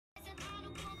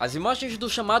As imagens do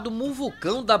chamado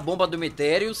muvucão da bomba do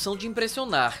Emetério são de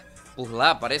impressionar. Por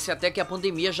lá parece até que a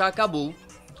pandemia já acabou.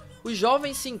 Os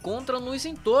jovens se encontram nos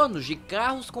entornos de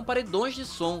carros com paredões de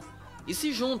som e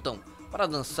se juntam para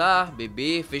dançar,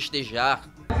 beber, festejar.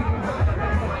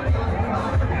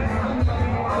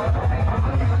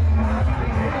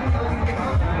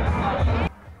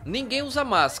 Ninguém usa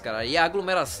máscara e a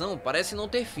aglomeração parece não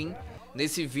ter fim.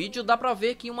 Nesse vídeo dá para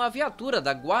ver que uma viatura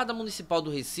da Guarda Municipal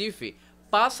do Recife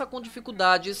passa com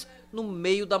dificuldades no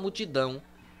meio da multidão,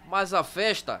 mas a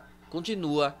festa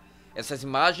continua. Essas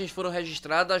imagens foram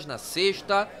registradas na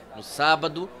sexta, no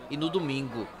sábado e no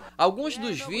domingo. Alguns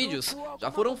dos vídeos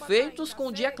já foram feitos com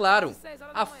o dia claro.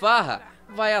 A farra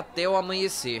vai até o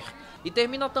amanhecer e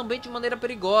termina também de maneira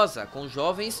perigosa, com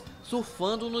jovens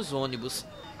surfando nos ônibus.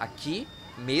 Aqui,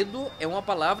 medo é uma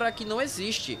palavra que não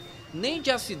existe, nem de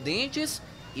acidentes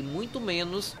e muito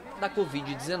menos da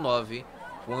Covid-19.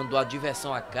 Quando a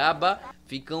diversão acaba,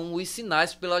 ficam os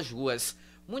sinais pelas ruas.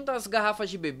 Muitas garrafas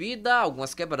de bebida,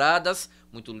 algumas quebradas,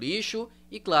 muito lixo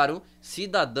e, claro,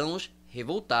 cidadãos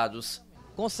revoltados.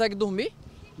 Consegue dormir?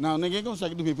 Não, ninguém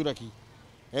consegue dormir por aqui.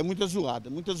 É muita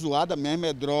zoada mesmo,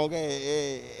 é droga,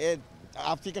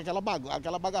 fica aquela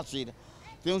bagaceira.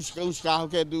 Tem uns carros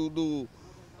que é do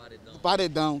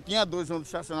paredão. Tinha dois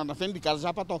estacionados na frente de casa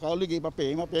já para tocar. Eu liguei para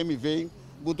a PM veio,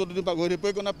 botou tudo para agora.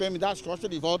 Depois, quando a PM dá as costas,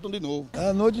 eles voltam de novo.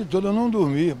 A noite toda eu não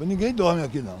dormi, ninguém dorme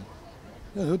aqui não.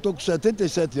 Eu estou com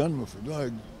 77 anos, meu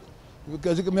filho. Quer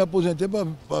dizer que eu me aposentei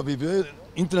para viver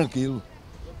intranquilo.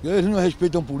 Eles não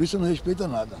respeitam a polícia, não respeitam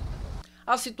nada.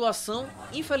 A situação,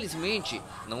 infelizmente,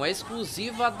 não é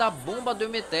exclusiva da bomba do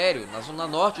Emetério, na Zona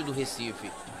Norte do Recife.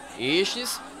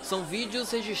 Estes são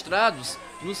vídeos registrados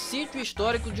no sítio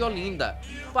histórico de Olinda.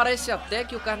 Parece até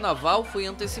que o carnaval foi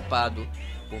antecipado.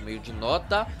 Por meio de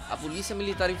nota, a Polícia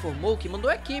Militar informou que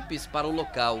mandou equipes para o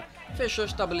local, fechou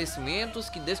estabelecimentos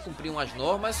que descumpriam as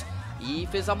normas e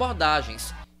fez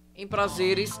abordagens. Em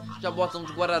Prazeres, Jaboatão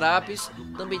de Guararapes,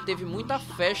 também teve muita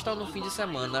festa no fim de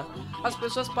semana. As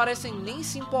pessoas parecem nem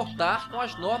se importar com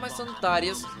as normas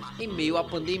sanitárias em meio à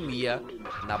pandemia.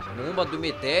 Na bomba do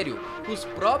Emetério, os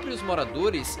próprios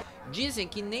moradores dizem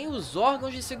que nem os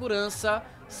órgãos de segurança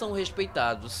são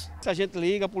respeitados. Se a gente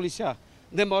liga, a polícia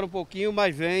demora um pouquinho,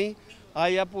 mas vem.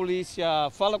 Aí a polícia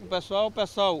fala com o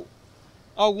pessoal,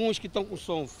 alguns que estão com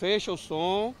som, fecha o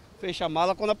som, fecha a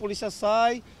mala. Quando a polícia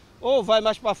sai, ou vai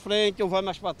mais para frente ou vai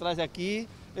mais para trás aqui,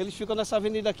 eles ficam nessa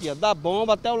avenida aqui, ó, da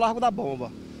bomba até o Largo da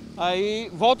Bomba. Aí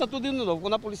volta tudo de novo.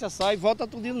 Quando a polícia sai, volta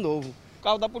tudo de novo. O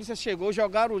carro da polícia chegou,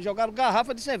 jogaram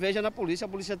garrafa de cerveja na polícia. A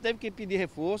polícia teve que pedir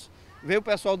reforço. Veio o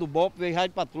pessoal do BOP, veio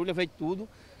rádio patrulha, veio tudo.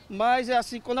 Mas é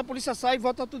assim, quando a polícia sai,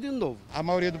 volta tudo de novo. A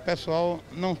maioria do pessoal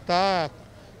não está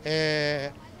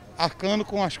arcando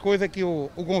com as coisas que o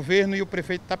governo e o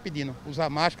prefeito estão pedindo. Usar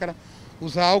máscara,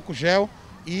 usar álcool gel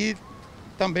e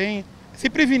também se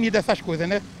prevenir dessas coisas,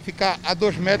 né? Ficar a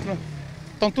 2 metros,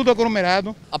 estão tudo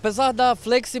aglomerado. Apesar da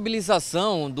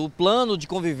flexibilização do plano de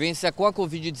convivência com a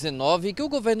Covid-19 que o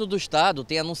governo do estado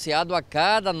tem anunciado a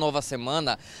cada nova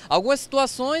semana, algumas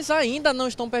situações ainda não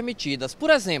estão permitidas.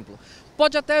 Por exemplo,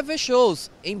 pode até haver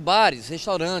shows em bares,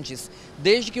 restaurantes,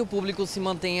 desde que o público se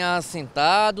mantenha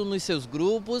assentado nos seus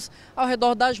grupos ao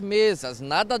redor das mesas,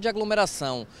 nada de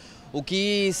aglomeração. O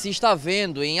que se está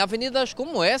vendo em avenidas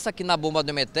como essa aqui na bomba do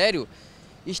Emetério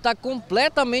está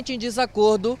completamente em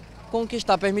desacordo com o que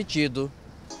está permitido.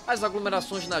 As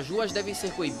aglomerações nas ruas devem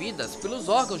ser coibidas pelos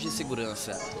órgãos de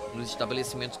segurança. Nos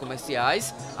estabelecimentos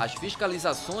comerciais, as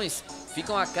fiscalizações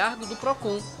ficam a cargo do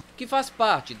PROCON, que faz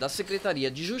parte da Secretaria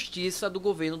de Justiça do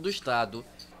Governo do Estado.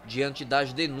 Diante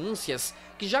das denúncias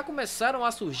que já começaram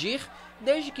a surgir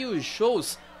desde que os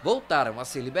shows voltaram a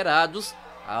ser liberados,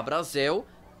 a Abrazel,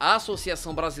 a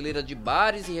Associação Brasileira de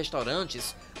Bares e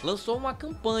Restaurantes, lançou uma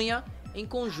campanha em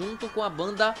conjunto com a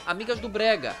banda Amigas do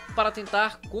Brega para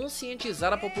tentar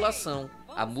conscientizar a população.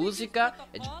 A música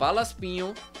é de Palas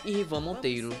Pinho e Rivan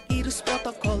Monteiro. Os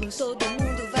protocolos, todo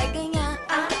mundo vai ganhar.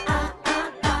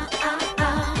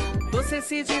 Você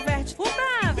se diverte,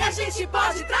 e a gente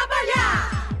pode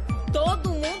trabalhar.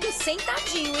 Todo mundo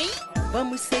sentadinho, hein?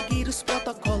 Vamos seguir os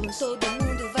protocolos, todo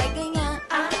mundo vai ganhar.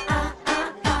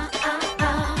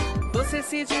 Você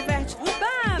se diverte,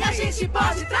 e a gente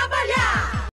pode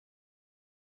trabalhar.